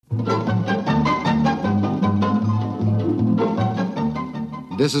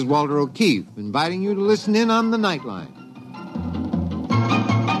This is Walter O'Keefe, inviting you to listen in on the Nightline.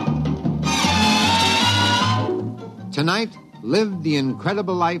 Tonight, live the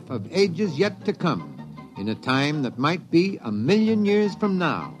incredible life of ages yet to come, in a time that might be 1,000,000 years from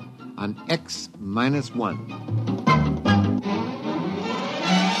now, on X-1.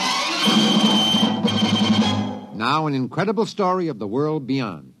 Now, an incredible story of the world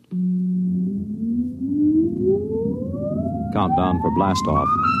beyond. Countdown for blastoff.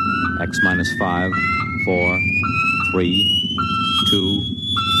 X-5, 4, 3, 2,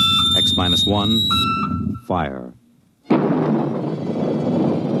 X-1, fire.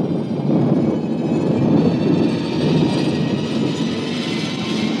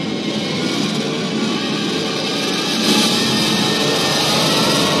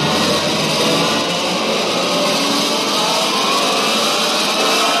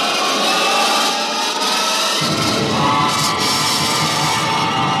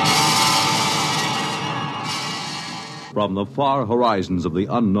 From the far horizons of the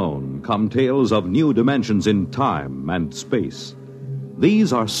unknown come tales of new dimensions in time and space.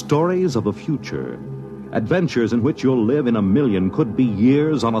 These are stories of the future, adventures in which you'll live in 1,000,000, could be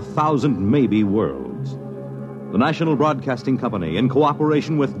years, on 1,000 maybe worlds. The National Broadcasting Company, in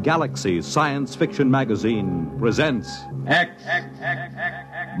cooperation with Galaxy Science Fiction Magazine, presents X-1.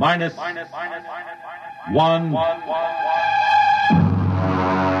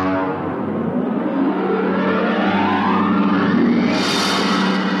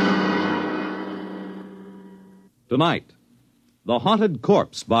 Tonight, The Haunted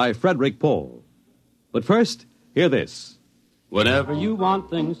Corpse by Frederick Pohl. But first, hear this. Whenever you want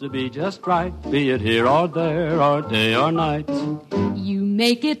things to be just right, be it here or there or day or night, you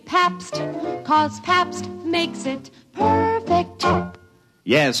make it Pabst, 'cause Pabst makes it perfect.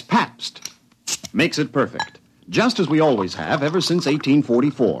 Yes, Pabst makes it perfect. Just as we always have ever since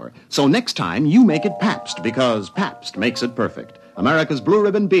 1844. So next time, you make it Pabst, because Pabst makes it perfect. America's Blue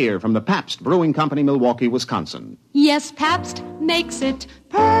Ribbon beer from the Pabst Brewing Company, Milwaukee, Wisconsin. Yes, Pabst makes it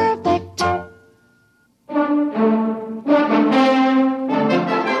perfect.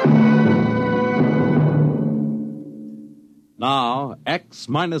 Now,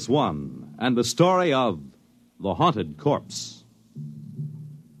 X-1 and the story of The Haunted Corpse.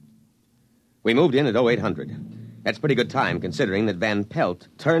 We moved in at 0800. That's pretty good time, considering that Van Pelt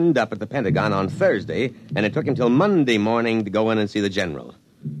turned up at the Pentagon on Thursday, and it took him till Monday morning to go in and see the general.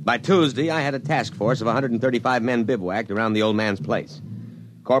 By Tuesday, I had a task force of 135 men bivouacked around the old man's place.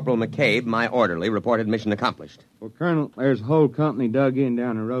 Corporal McCabe, my orderly, reported mission accomplished. Well, Colonel, there's a whole company dug in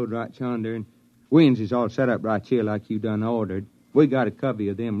down the road right yonder, and Wins is all set up right here like you done ordered. We got a covey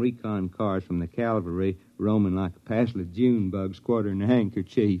of them recon cars from the cavalry roaming like a passel of June bugs quartering a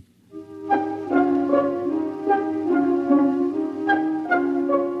handkerchief.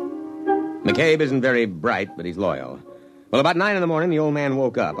 McCabe isn't very bright, but he's loyal. Well, about 9 in the morning, the old man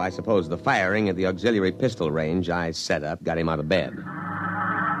woke up. I suppose the firing at the auxiliary pistol range I set up got him out of bed.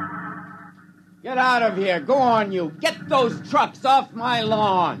 Get out of here. Go on, you. Get those trucks off my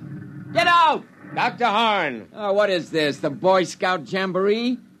lawn. Get out! Dr. Horn! Oh, what is this, the Boy Scout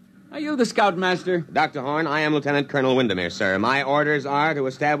Jamboree? Are you the scoutmaster? Dr. Horn, I am Lieutenant Colonel Windermere, sir. My orders are to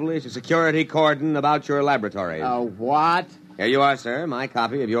establish a security cordon about your laboratory. Oh, what? Here you are, sir, my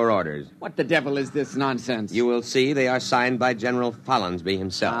copy of your orders. What the devil is this nonsense? You will see they are signed by General Follinsby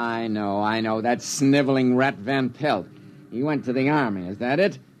himself. I know. That sniveling rat Van Pelt. He went to the army, is that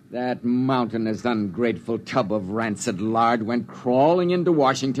it? That mountainous, ungrateful tub of rancid lard went crawling into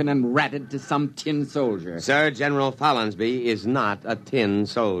Washington and ratted to some tin soldier. Sir, General Follinsby is not a tin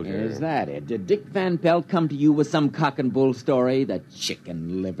soldier. Is that it? Did Dick Van Pelt come to you with some cock and bull story? The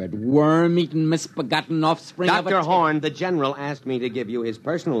chicken-livered, worm-eaten, misbegotten offspring of a... Dr. Horn, the general asked me to give you his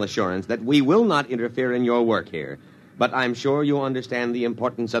personal assurance that we will not interfere in your work here. But I'm sure you understand the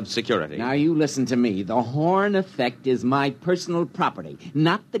importance of security. Now, you listen to me. The Horn effect is my personal property,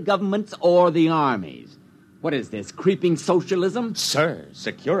 not the government's or the Army's. What is this, creeping socialism? Sir,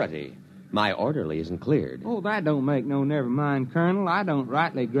 security. My orderly isn't cleared. Oh, that don't make no never mind, Colonel. I don't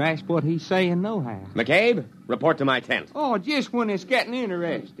rightly grasp what he's saying nohow. McCabe, report to my tent. Oh, just when it's getting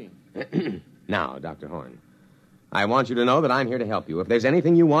interesting. Now, Dr. Horn, I want you to know that I'm here to help you. If there's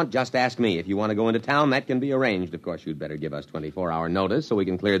anything you want, just ask me. If you want to go into town, that can be arranged. Of course, you'd better give us 24-hour notice so we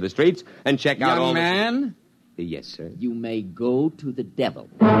can clear the streets and check out all... Young man? Yes, sir. You may go to the devil.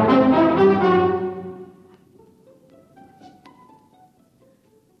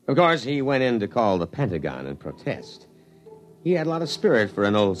 Of course, he went in to call the Pentagon and protest. He had a lot of spirit for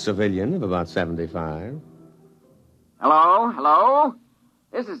an old civilian of about 75. Hello?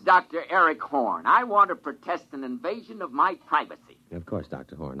 This is Dr. Eric Horn. I want to protest an invasion of my privacy. Of course,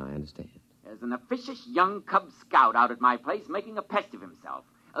 Dr. Horn, I understand. There's an officious young Cub Scout out at my place making a pest of himself.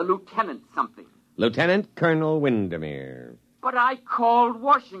 A lieutenant something. Lieutenant Colonel Windermere. But I called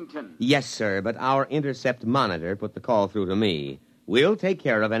Washington. Yes, sir, but our intercept monitor put the call through to me. We'll take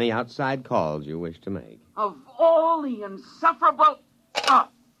care of any outside calls you wish to make. Of all the insufferable...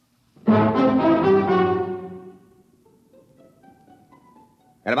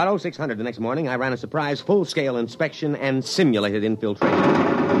 At about 0600 the next morning, I ran a surprise full-scale inspection and simulated infiltration.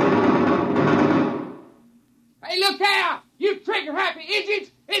 Hey, look there! You trigger-happy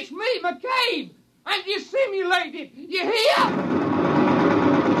idiots! It's me, McCabe! And you simulated! You hear?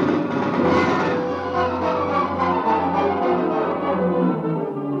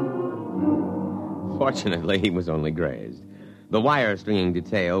 Fortunately, he was only grazed. The wire-stringing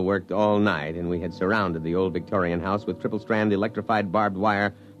detail worked all night, and we had surrounded the old Victorian house with triple-strand electrified barbed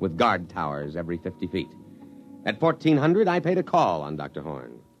wire with guard towers every 50 feet. At 1400, I paid a call on Dr.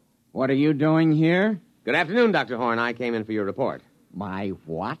 Horn. What are you doing here? Good afternoon, Dr. Horn. I came in for your report. My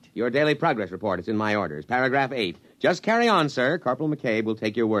what? Your daily progress report. It's in my orders. Paragraph 8. Just carry on, sir. Corporal McCabe will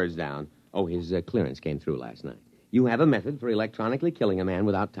take your words down. Oh, his clearance came through last night. You have a method for electronically killing a man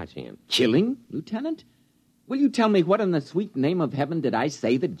without touching him. Killing, Lieutenant? Will you tell me what in the sweet name of heaven did I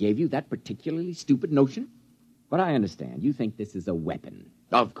say that gave you that particularly stupid notion? But I understand. You think this is a weapon.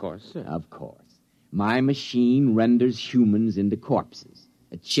 Of course, sir. Of course. My machine renders humans into corpses.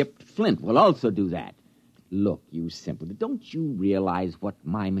 A chipped flint will also do that. Look, you simpleton, don't you realize what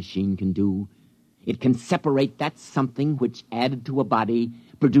my machine can do? It can separate that something which, added to a body,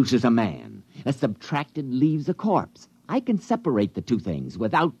 produces a man. That subtracted leaves a corpse. I can separate the two things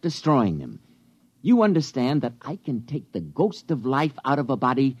without destroying them. You understand that I can take the ghost of life out of a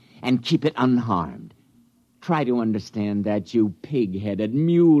body and keep it unharmed. Try to understand that, you pig-headed,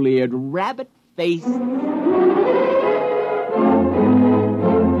 mule-eared, rabbit-faced...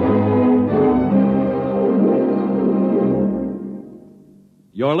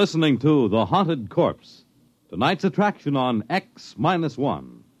 You're listening to The Haunted Corpse, tonight's attraction on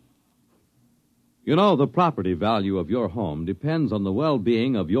X-1. You know, the property value of your home depends on the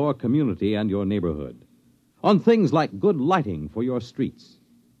well-being of your community and your neighborhood, on things like good lighting for your streets,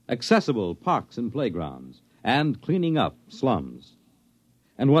 accessible parks and playgrounds, and cleaning up slums.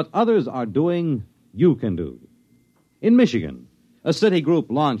 And what others are doing, you can do. In Michigan, a city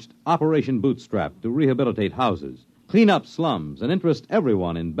group launched Operation Bootstrap to rehabilitate houses, clean up slums, and interest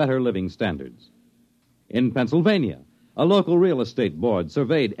everyone in better living standards. In Pennsylvania, a local real estate board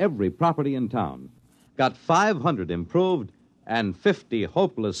surveyed every property in town, got 500 improved, and 50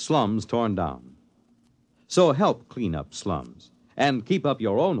 hopeless slums torn down. So help clean up slums, and keep up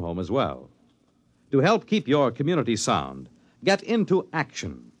your own home as well. To help keep your community sound, get into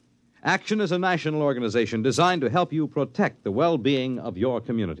Action. Action is a national organization designed to help you protect the well-being of your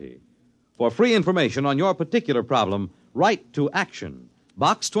community. For free information on your particular problem, write to Action,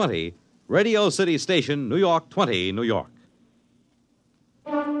 Box 20, Radio City Station, New York 20, New York.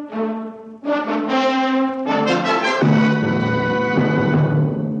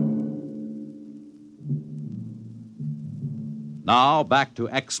 Now, back to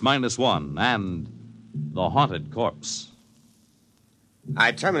X-1 and The Haunted Corpse.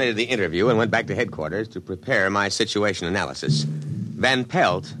 I terminated the interview and went back to headquarters to prepare my situation analysis. Van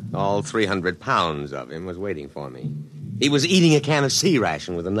Pelt, all 300 pounds of him, was waiting for me. He was eating a can of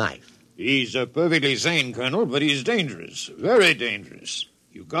C-ration with a knife. He's perfectly sane, Colonel, but he's dangerous. Very dangerous.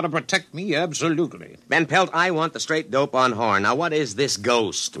 You've got to protect me, absolutely. Van Pelt, I want the straight dope on Horn. Now, what is this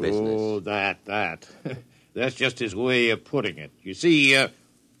ghost business? Oh, that. That's just his way of putting it. You see,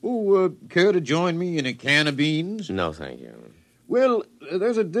 care to join me in a can of beans? No, thank you. Well,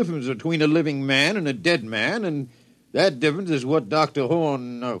 there's a difference between a living man and a dead man, and that difference is what Dr.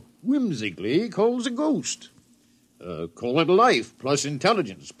 Horn whimsically calls a ghost. Call it life, plus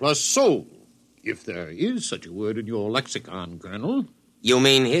intelligence, plus soul, if there is such a word in your lexicon, Colonel. You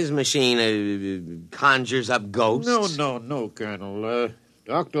mean his machine conjures up ghosts? No, Colonel.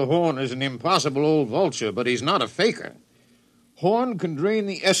 Dr. Horn is an impossible old vulture, but he's not a faker. Horn can drain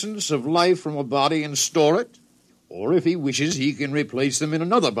the essence of life from a body and store it, or if he wishes, he can replace them in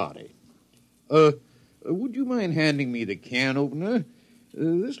another body. Would you mind handing me the can opener?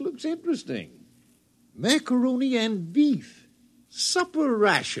 This looks interesting. Macaroni and beef. Supper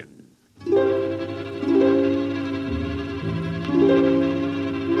ration.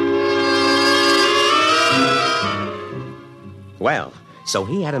 Well, so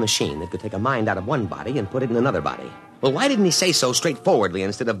he had a machine that could take a mind out of one body and put it in another body. Well, why didn't he say so straightforwardly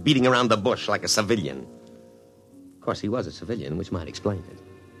instead of beating around the bush like a civilian? Of course, he was a civilian, which might explain it.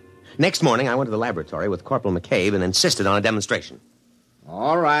 Next morning, I went to the laboratory with Corporal McCabe and insisted on a demonstration.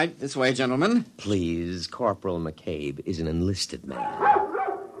 All right, this way, gentlemen. Please, Corporal McCabe is an enlisted man.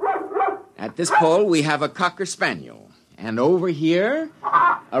 At this pole, we have a Cocker Spaniel. And over here,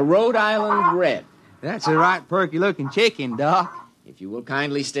 a Rhode Island Red. That's a right perky-looking chicken, Doc. If you will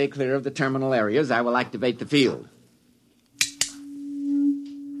kindly stay clear of the terminal areas, I will activate the field.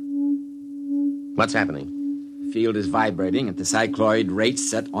 What's happening? The field is vibrating at the cycloid rate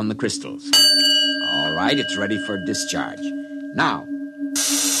set on the crystals. All right, it's ready for discharge. Now.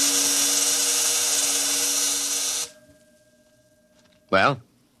 Well?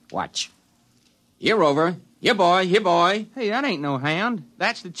 Watch. Here, Rover. Here, boy. Here, boy. Hey, that ain't no hound.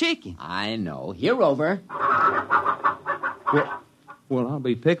 That's the chicken. I know. Here, Rover. Well, I'll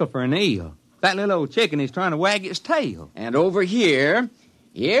be pickled for an eel. That little old chicken is trying to wag its tail. And over here...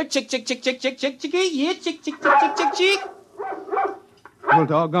 Here, chick, chick, chick, chick, chick, chick, chickie. Here, chick, chick, chick, chick, chick, chick. Well,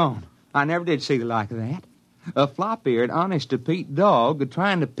 doggone. I never did see the like of that. A flop-eared, honest-to-Pete dog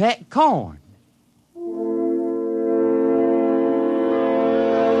trying to peck corn.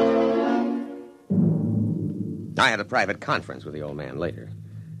 I had a private conference with the old man later.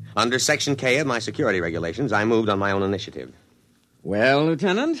 Under Section K of my security regulations, I moved on my own initiative. Well,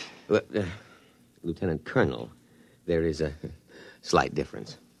 Lieutenant? Lieutenant Colonel, there is a slight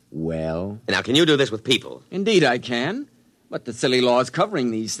difference. Well? Now, can you do this with people? Indeed I can. But the silly laws covering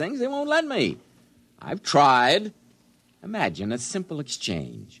these things, they won't let me. I've tried. Imagine a simple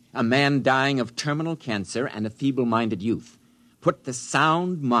exchange. A man dying of terminal cancer and a feeble-minded youth. Put the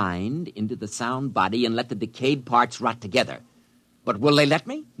sound mind into the sound body and let the decayed parts rot together. But will they let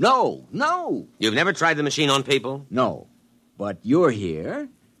me? No, no. You've never tried the machine on people? No. But you're here,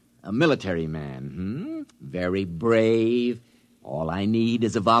 a military man, Very brave. All I need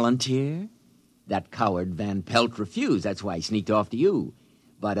is a volunteer. That coward Van Pelt refused. That's why he sneaked off to you.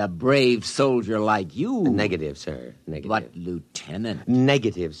 But a brave soldier like you... Negative, sir. Negative. But, Lieutenant...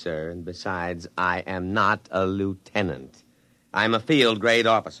 Negative, sir. And besides, I am not a lieutenant. I'm a field-grade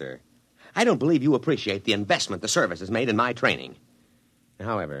officer. I don't believe you appreciate the investment the service has made in my training.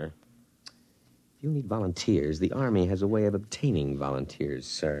 However, if you need volunteers, the Army has a way of obtaining volunteers,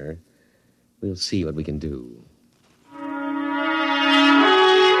 sir. We'll see what we can do.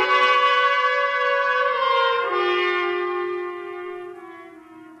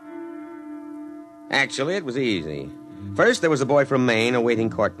 Actually, it was easy. First, there was a boy from Maine awaiting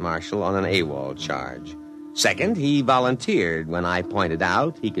court-martial on an AWOL charge. Second, he volunteered when I pointed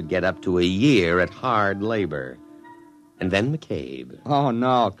out he could get up to a year at hard labor. And then McCabe. Oh,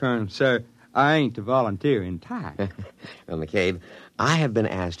 no, Colonel, sir. I ain't a volunteering type. Well, McCabe, I have been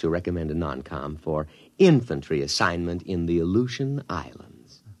asked to recommend a non-com for infantry assignment in the Aleutian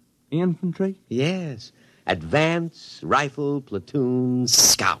Islands. Infantry? Yes. Advance, rifle, platoon,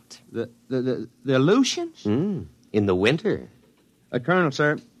 scout. The Aleutians? In the winter. Colonel,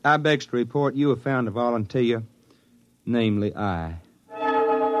 sir, I begs to report you have found a volunteer, namely I.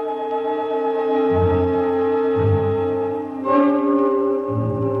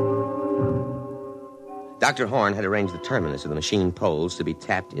 Dr. Horn had arranged the terminus of the machine poles to be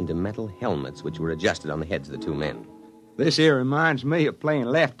tapped into metal helmets which were adjusted on the heads of the two men. This here reminds me of playing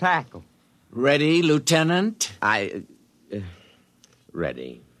left tackle. Ready, Lieutenant?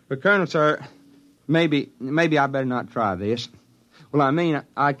 Ready. But, Colonel, sir, maybe I better not try this. Well, I mean,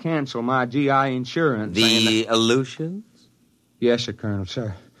 I cancel my GI insurance. The Aleutians? Yes, sir, Colonel,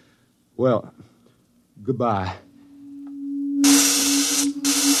 sir. Well, goodbye.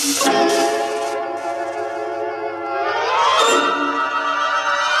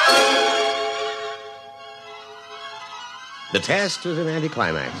 The test was an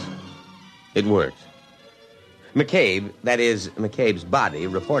anticlimax. It worked. McCabe, that is, McCabe's body,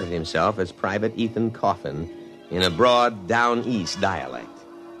 reported himself as Private Ethan Coffin in a broad down-east dialect.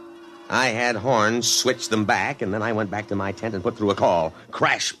 I had Horn switch them back, and then I went back to my tent and put through a call.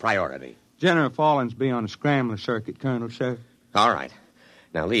 Crash priority. General Fallins be on a scrambler circuit, Colonel, sir. All right.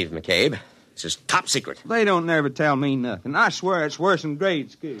 Now leave, McCabe. This is top secret. They don't never tell me nothing. I swear it's worse than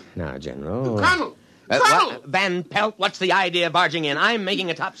grade school. Now, General... Colonel! Colonel! Van Pelt, what's the idea of barging in? I'm making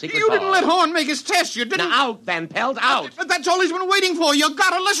a top secret You call. didn't let Horn make his test. You didn't... Now, out, Van Pelt, out. That's all he's been waiting for. You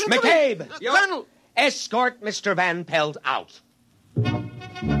gotta listen to me. McCabe! Colonel! Escort Mr. Van Pelt out.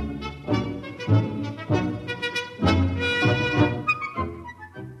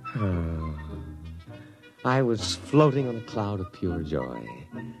 I was floating on a cloud of pure joy.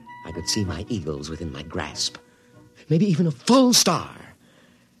 I could see my eagles within my grasp. Maybe even a full star.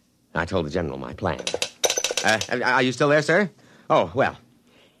 I told the general my plan. Are you still there, sir? Oh, well,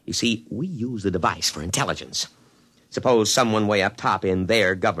 you see, we use the device for intelligence. Suppose someone way up top in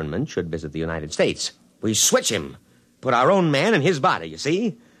their government should visit the United States. We switch him. Put our own man in his body, you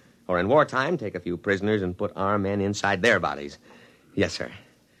see? Or in wartime, take a few prisoners and put our men inside their bodies. Yes, sir.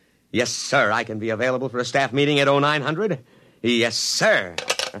 Yes, sir, I can be available for a staff meeting at 0900. Yes, sir.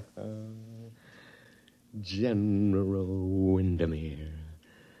 General Windermere.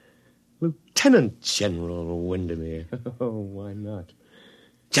 Lieutenant General Windermere. Oh, why not?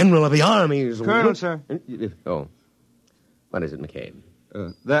 General of the armies. Colonel, sir. Oh. What is it, McCabe?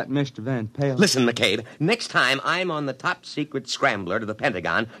 That Mr. Van Pelt. Listen, McCabe, next time I'm on the top-secret scrambler to the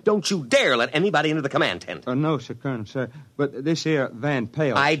Pentagon, don't you dare let anybody into the command tent. No, sir, Colonel, sir. But this here Van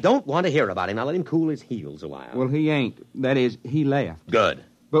Pelt... I don't want to hear about him. Now let him cool his heels a while. Well, he ain't. That is, he left. Good.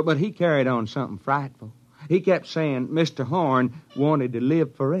 But he carried on something frightful. He kept saying Mr. Horn wanted to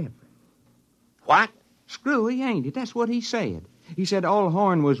live forever. What? Screwy, ain't it? That's what he said. He said all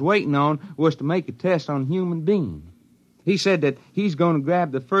Horn was waiting on was to make a test on human beings. He said that he's going to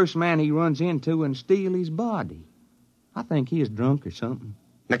grab the first man he runs into and steal his body. I think he is drunk or something.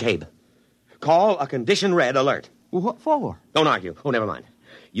 McCabe, call a condition red alert. Well, what for? Don't argue. Oh, never mind.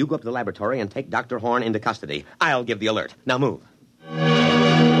 You go up to the laboratory and take Dr. Horn into custody. I'll give the alert. Now move.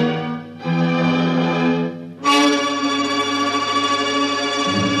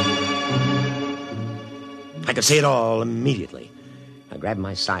 I could see it all immediately. I grabbed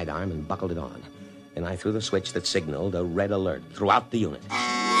my sidearm and buckled it on. Then I threw the switch that signaled a red alert throughout the unit.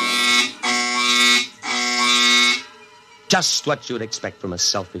 Just what you'd expect from a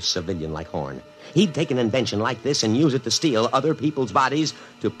selfish civilian like Horn. He'd take an invention like this and use it to steal other people's bodies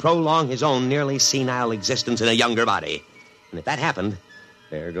to prolong his own nearly senile existence in a younger body. And if that happened,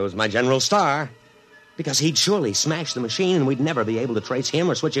 there goes my General Star. Because he'd surely smash the machine and we'd never be able to trace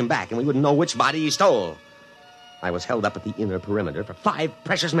him or switch him back, and we wouldn't know which body he stole. I was held up at the inner perimeter for 5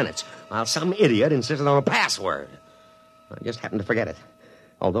 precious minutes while some idiot insisted on a password. I just happened to forget it,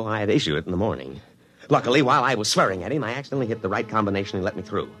 although I had issued it in the morning. Luckily, while I was swearing at him, I accidentally hit the right combination and let me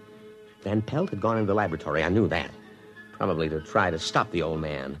through. Van Pelt had gone into the laboratory. I knew that. Probably to try to stop the old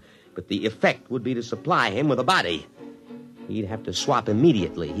man. But the effect would be to supply him with a body. He'd have to swap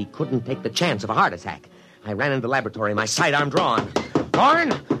immediately. He couldn't take the chance of a heart attack. I ran into the laboratory, my sidearm drawn.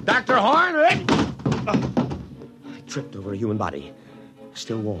 Horn! Dr. Horn! Tripped over a human body.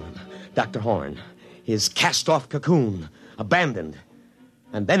 Still warm. Dr. Horn. His cast-off cocoon. Abandoned.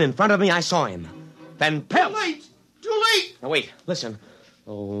 And then in front of me, I saw him. Van Pelt. Too late! Too late! Now, wait. Listen.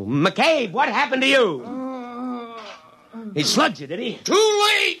 Oh, McCabe, what happened to you? He slugged you, did he? Too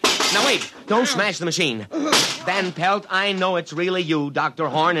late! Now, wait. Don't smash the machine. Van Pelt, I know it's really you, Dr.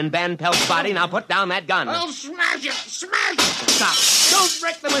 Horn, and Van Pelt's body. Now put down that gun. I'll smash it! Smash it! Stop. Don't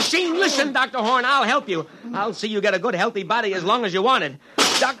wreck the machine. Listen, Dr. Horn, I'll help you. I'll see you get a good, healthy body as long as you want it.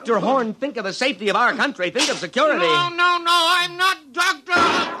 Dr. Horn, think of the safety of our country. Think of security. No, I'm not Doctor.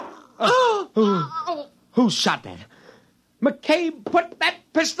 Who shot that? McCabe, put that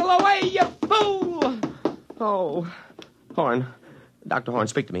pistol away, you fool! Oh, Horn. Dr. Horn,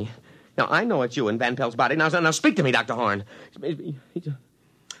 speak to me. Now, I know it's you in Van Pelt's body. Now speak to me, Dr. Horn.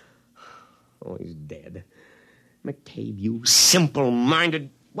 Oh, he's dead. McCabe, you simple-minded...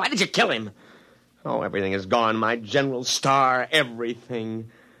 Why did you kill him? Oh, everything is gone. My General Star,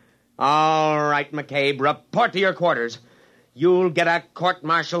 everything. All right, McCabe, report to your quarters. You'll get a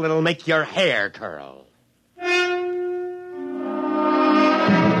court-martial that'll make your hair curl.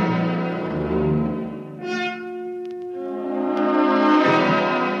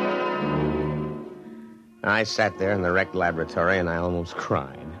 I sat there in the wrecked laboratory, and I almost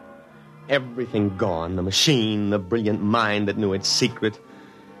cried. Everything gone, the machine, the brilliant mind that knew its secret.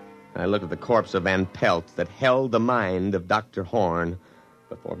 I looked at the corpse of Van Pelt that held the mind of Dr. Horn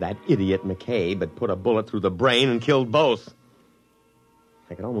before that idiot McCabe had put a bullet through the brain and killed both.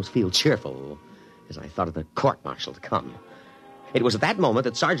 I could almost feel cheerful as I thought of the court-martial to come. It was at that moment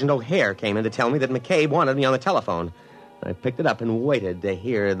that Sergeant O'Hare came in to tell me that McCabe wanted me on the telephone. I picked it up and waited to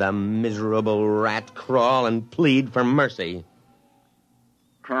hear the miserable rat crawl and plead for mercy.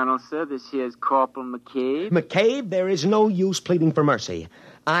 Colonel, sir, this here's Corporal McCabe. McCabe, there is no use pleading for mercy.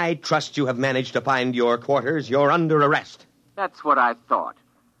 I trust you have managed to find your quarters. You're under arrest. That's what I thought.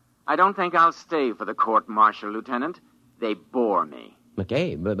 I don't think I'll stay for the court-martial, Lieutenant. They bore me.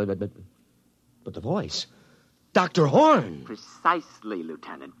 McCabe, but the voice. Dr. Horn. Precisely,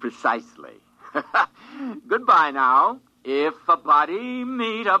 Lieutenant, precisely. Goodbye now. If a body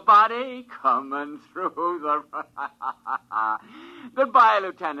meet a body coming through the... Goodbye,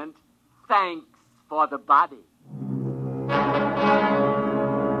 Lieutenant. Thanks for the body.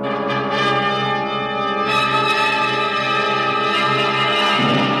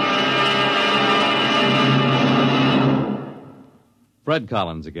 Fred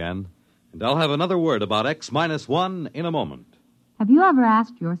Collins again, and I'll have another word about X-1 in a moment. Have you ever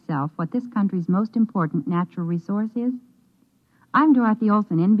asked yourself what this country's most important natural resource is? I'm Dorothy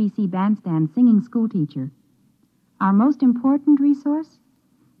Olson, NBC Bandstand singing schoolteacher. Our most important resource?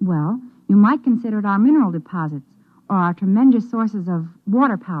 Well, you might consider it our mineral deposits, or our tremendous sources of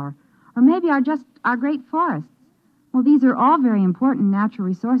water power, or maybe our great forests. Well, these are all very important natural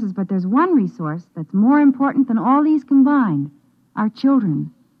resources, but there's one resource that's more important than all these combined: our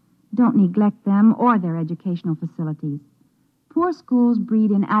children. Don't neglect them or their educational facilities. Poor schools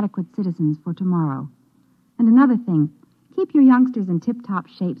breed inadequate citizens for tomorrow. And another thing, keep your youngsters in tip-top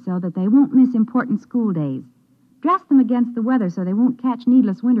shape so that they won't miss important school days. Dress them against the weather so they won't catch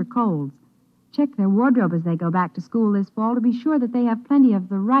needless winter colds. Check their wardrobe as they go back to school this fall to be sure that they have plenty of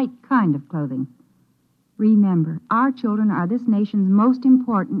the right kind of clothing. Remember, our children are this nation's most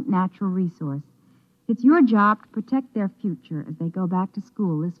important natural resource. It's your job to protect their future as they go back to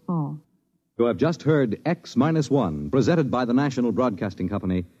school this fall. You have just heard X-1, presented by the National Broadcasting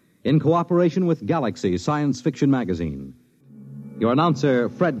Company in cooperation with Galaxy Science Fiction Magazine. Your announcer,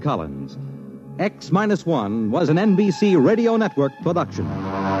 Fred Collins. X-1 was an NBC Radio Network production.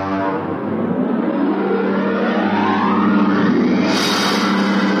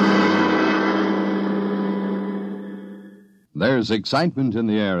 There's excitement in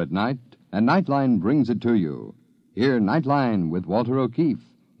the air at night, and Nightline brings it to you. Hear Nightline with Walter O'Keefe,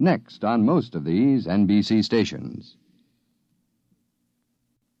 next on most of these NBC stations.